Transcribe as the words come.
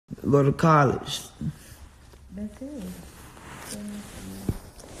go to college. That's it.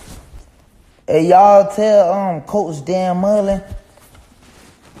 Hey, y'all tell Coach Dan Mullen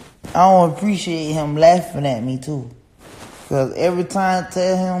I don't appreciate him laughing at me too. Cause every time I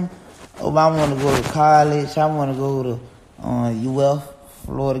tell him, I want to go to college, I want to go to UF,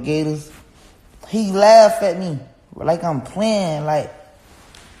 Florida Gators, he laugh at me like I'm playing. Like,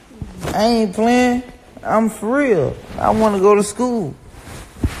 I ain't playing. I'm for real. I want to go to school.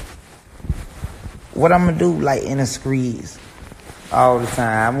 What I'm going to do, like, in the streets all the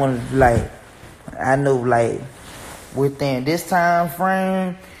time. I want to, like, I know, like, within this time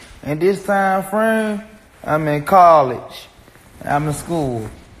frame and this time frame, I'm in college. I'm in school.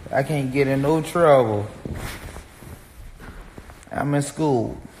 I can't get in no trouble. I'm in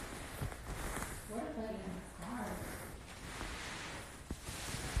school.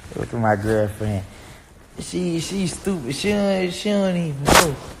 Go to my girlfriend. She's stupid. She don't even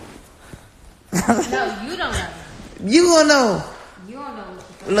know. No, you don't know. You don't know. You don't know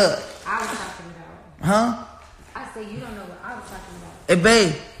what the Look. I was talking about. Huh? I said you don't know what I was talking about. Hey,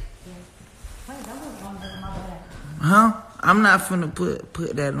 babe. Wait, that was wrong with my bad. Huh? I'm not finna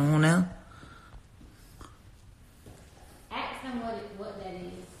put that on now. Ask them what that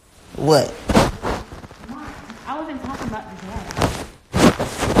is. What? I wasn't talking about this yet.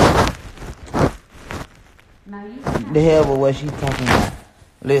 Now you. The hell with what she talking about.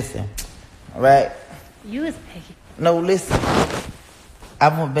 Listen. Alright? You is picky. No, listen.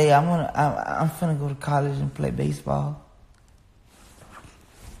 I'm finna go to college and play baseball.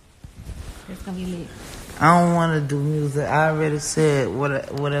 It's gonna be lit. I don't want to do music. I already said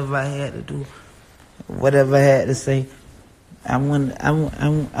whatever I had to do, whatever I had to say. I want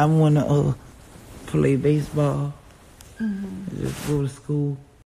to play baseball. Mm-hmm. Just go to school.